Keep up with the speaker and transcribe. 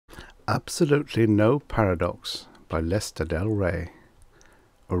Absolutely No Paradox by Lester Del Rey.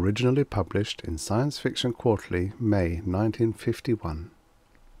 Originally published in Science Fiction Quarterly, May 1951.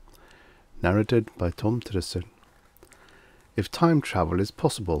 Narrated by Tom Trussel. If time travel is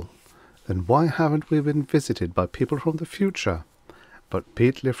possible, then why haven't we been visited by people from the future? But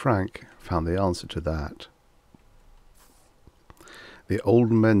Pete LeFranc found the answer to that. The old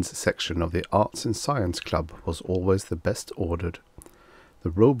men's section of the Arts and Science Club was always the best ordered. The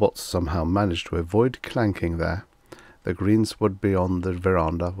robots somehow managed to avoid clanking there. The greensward beyond the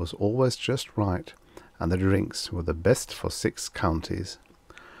veranda was always just right, and the drinks were the best for 6 counties.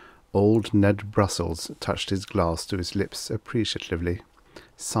 Old Ned Brussels touched his glass to his lips appreciatively,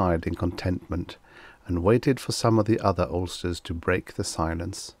 sighed in contentment, and waited for some of the other oldsters to break the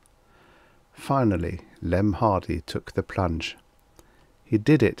silence. Finally, Lem Hardy took the plunge. "He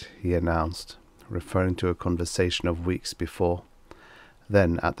did it," he announced, referring to a conversation of weeks before.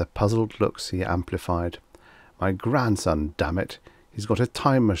 Then, at the puzzled looks, he amplified. "My grandson, damn it! He's got a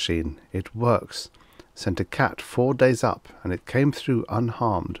time machine. It works. Sent a cat 4 days up, and it came through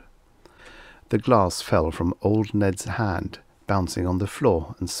unharmed." The glass fell from old Ned's hand, bouncing on the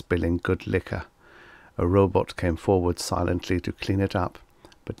floor and spilling good liquor. A robot came forward silently to clean it up,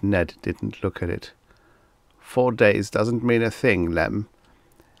 but Ned didn't look at it. 4 days doesn't mean a thing, Lem.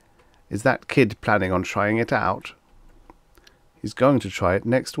 Is that kid planning on trying it out? He's going to try it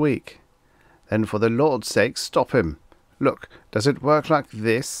next week. Then for the Lord's sake, stop him. Look, does it work like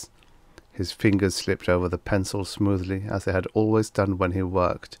this? His fingers slipped over the pencil smoothly, as they had always done when he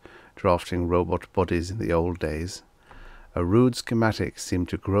worked, drafting robot bodies in the old days. A rude schematic seemed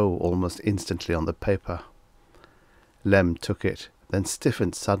to grow almost instantly on the paper. Lem took it, then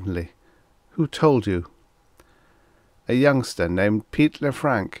stiffened suddenly. "Who told you?" "A youngster named Pete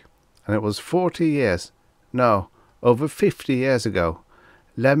LeFranc, and it was 40 years. No, over 50 years ago.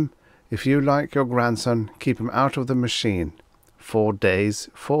 Lem, if you like your grandson, keep him out of the machine. 4 days,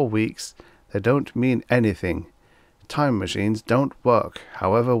 4 weeks, they don't mean anything. Time machines don't work,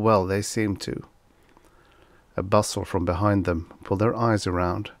 however well they seem to." A bustle from behind them pulled their eyes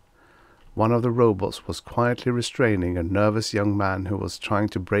around. One of the robots was quietly restraining a nervous young man who was trying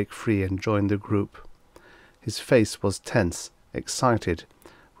to break free and join the group. His face was tense, excited,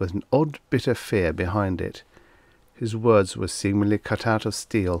 with an odd bitter fear behind it. His words were seemingly cut out of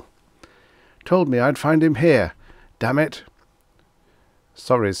steel. "Told me I'd find him here. Damn it!"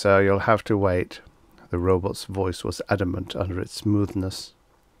 "Sorry, sir, you'll have to wait." The robot's voice was adamant under its smoothness.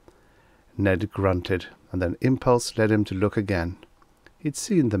 Ned grunted, and then impulse led him to look again. He'd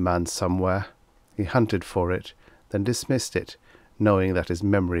seen the man somewhere. He hunted for it, then dismissed it, knowing that his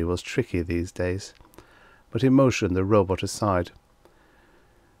memory was tricky these days. But he motioned the robot aside.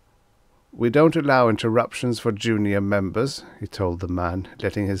 "We don't allow interruptions for junior members," he told the man,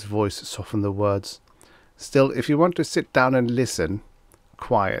 letting his voice soften the words. "Still, if you want to sit down and listen,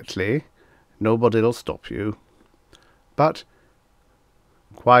 quietly, nobody'll stop you. But—"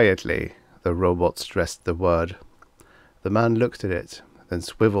 "Quietly," the robot stressed the word. The man looked at it, then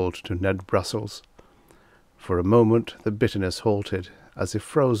swiveled to Ned Brussels. For a moment the bitterness halted, as if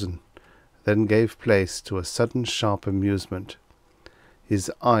frozen, then gave place to a sudden sharp amusement. His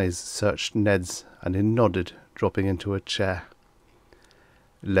eyes searched Ned's, and he nodded, dropping into a chair.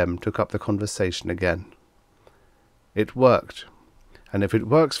 Lem took up the conversation again. "It worked. And if it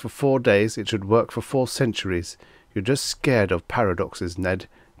works for 4 days, it should work for 4 centuries. You're just scared of paradoxes, Ned,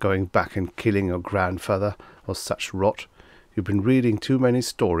 going back and killing your grandfather, or such rot. You've been reading too many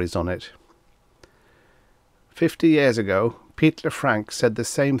stories on it." 50 years ago, Pete LeFranc said the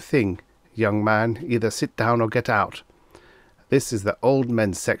same thing. "Young man, either sit down or get out. This is the old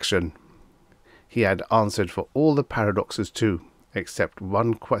men's section." He had answered for all the paradoxes too, except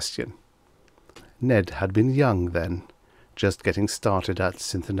one question. Ned had been young then, just getting started at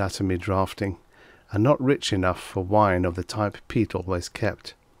synth-anatomy drafting, and not rich enough for wine of the type Pete always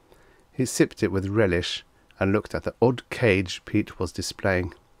kept. He sipped it with relish, and looked at the odd cage Pete was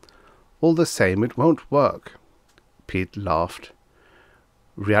displaying. "All the same, it won't work." Pete laughed.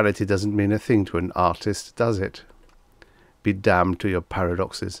 "Reality doesn't mean a thing to an artist, does it? Be damned to your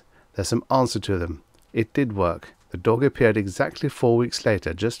paradoxes. There's some answer to them. It did work. The dog appeared exactly 4 weeks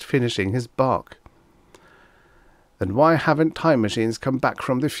later, just finishing his bark." "Then why haven't time machines come back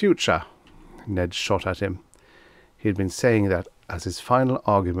from the future?" Ned shot at him. He had been saying that as his final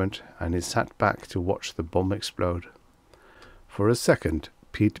argument, and he sat back to watch the bomb explode. For a second,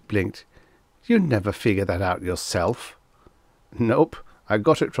 Pete blinked. "You never figured that out yourself?" "Nope. I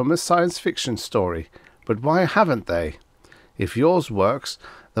got it from a science fiction story. But why haven't they? If yours works,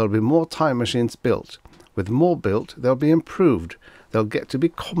 there'll be more time machines built. With more built, they'll be improved. They'll get to be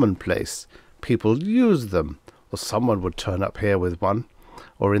commonplace. People use them, or someone would turn up here with one.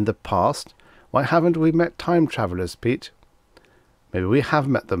 Or in the past. Why haven't we met time travellers, Pete? Maybe we have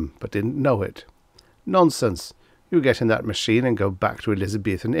met them, but didn't know it. Nonsense. You get in that machine and go back to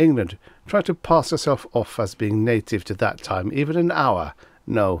Elizabethan England. Try to pass yourself off as being native to that time, even an hour.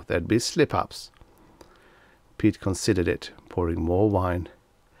 No, there'd be slip-ups. Pete considered it, pouring more wine.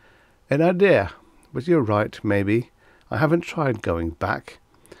 An idea, but you're right, maybe. I haven't tried going back.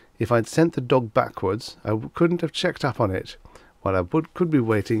 If I'd sent the dog backwards, I couldn't have checked up on it, while I could be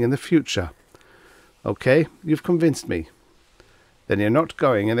waiting in the future. Okay, you've convinced me. Then you're not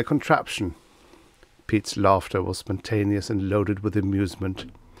going in the contraption. Pete's laughter was spontaneous and loaded with amusement.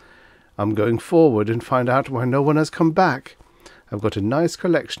 I'm going forward and find out why no one has come back. I've got a nice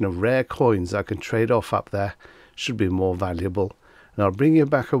collection of rare coins I can trade off up there. Should be more valuable. And I'll bring you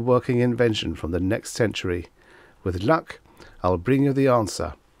back a working invention from the next century. With luck, I'll bring you the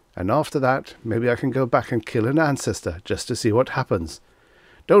answer. And after that, maybe I can go back and kill an ancestor just to see what happens.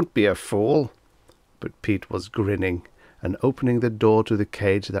 Don't be a fool. But Pete was grinning and opening the door to the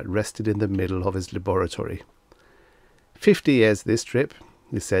cage that rested in the middle of his laboratory. 50 years this trip,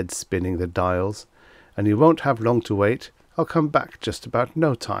 he said, spinning the dials, and you won't have long to wait. I'll come back just about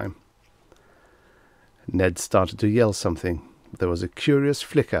no time. Ned started to yell something. There was a curious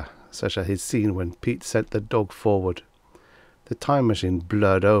flicker, such as he'd seen when Pete sent the dog forward. The time machine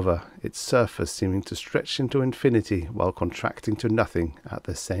blurred over, its surface seeming to stretch into infinity while contracting to nothing at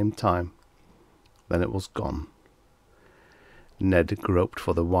the same time. Then it was gone. Ned groped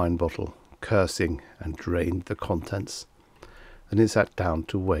for the wine bottle, cursing, and drained the contents. Then he sat down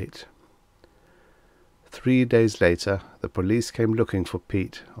to wait. 3 days later, the police came looking for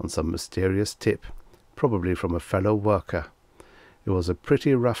Pete on some mysterious tip, probably from a fellow worker. It was a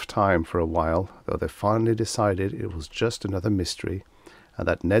pretty rough time for a while, though they finally decided it was just another mystery, and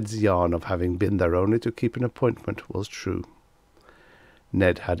that Ned's yarn of having been there only to keep an appointment was true.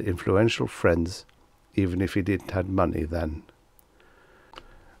 Ned had influential friends, even if he didn't have money then.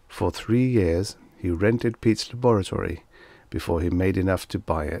 For 3 years he rented Pete's laboratory before he made enough to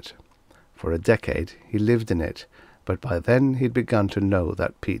buy it. For a decade he lived in it, but by then he'd begun to know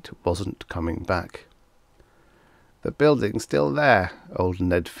that Pete wasn't coming back. The building's still there, old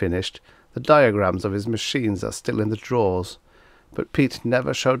Ned finished. The diagrams of his machines are still in the drawers. But Pete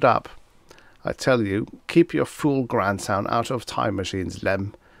never showed up. I tell you, keep your fool grandson out of time machines,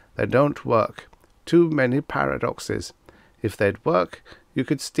 Lem. They don't work. Too many paradoxes. If they'd work, you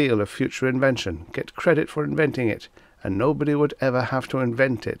could steal a future invention, get credit for inventing it, and nobody would ever have to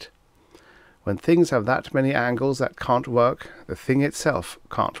invent it. When things have that many angles that can't work, the thing itself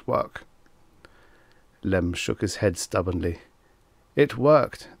can't work. Lem shook his head stubbornly. It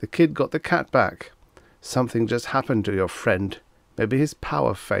worked. The kid got the cat back. Something just happened to your friend. Maybe his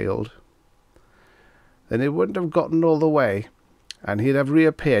power failed. Then he wouldn't have gotten all the way, and he'd have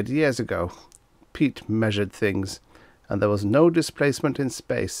reappeared years ago. Pete measured things, and there was no displacement in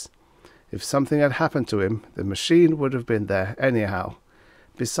space. If something had happened to him, the machine would have been there anyhow.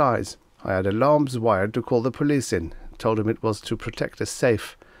 Besides, I had alarms wired to call the police in, told him it was to protect a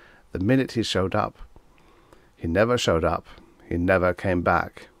safe, the minute he showed up. He never showed up. He never came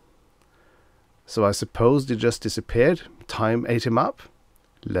back. So I supposed he just disappeared? Time ate him up?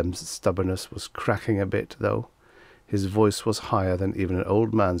 Lem's stubbornness was cracking a bit, though. His voice was higher than even an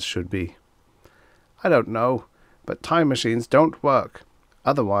old man's should be. I don't know, but time machines don't work.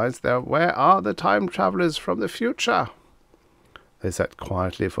 Otherwise, where are the time travellers from the future? They sat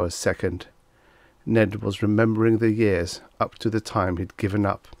quietly for a second. Ned was remembering the years up to the time he'd given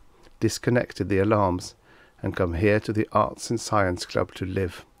up, disconnected the alarms, and come here to the Arts and Science Club to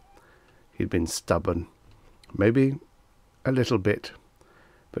live. He'd been stubborn. Maybe a little bit.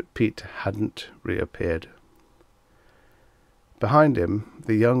 But Pete hadn't reappeared. Behind him,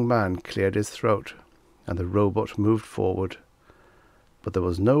 the young man cleared his throat, and the robot moved forward. But there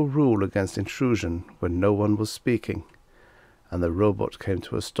was no rule against intrusion when no one was speaking, and the robot came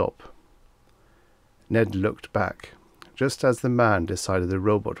to a stop. Ned looked back, just as the man decided the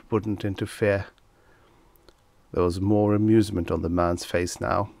robot wouldn't interfere. There was more amusement on the man's face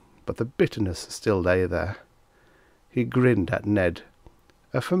now, but the bitterness still lay there. He grinned at Ned,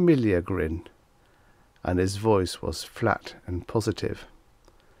 a familiar grin, and his voice was flat and positive.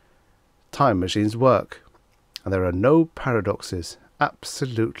 Time machines work, and there are no paradoxes,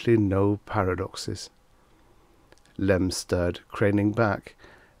 absolutely no paradoxes. Lem stirred, craning back,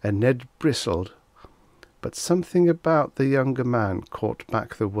 and Ned bristled, but something about the younger man caught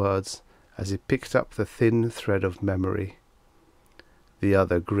back the words as he picked up the thin thread of memory. The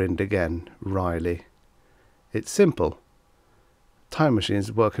other grinned again, wryly. It's simple. Time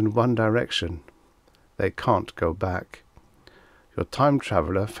machines work in one direction. They can't go back. Your time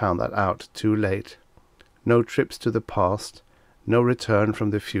traveller found that out too late. No trips to the past, no return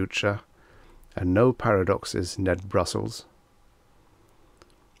from the future, and no paradoxes, Ned Brussels.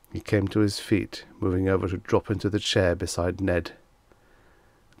 He came to his feet, moving over to drop into the chair beside Ned.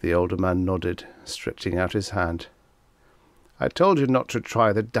 The older man nodded, stretching out his hand. "I told you not to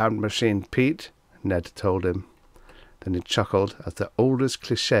try the damned machine, Pete," Ned told him. Then he chuckled as the oldest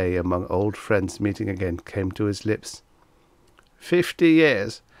cliché among old friends meeting again came to his lips. 50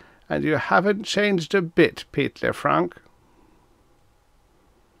 years, and you haven't changed a bit, Pete LeFranc.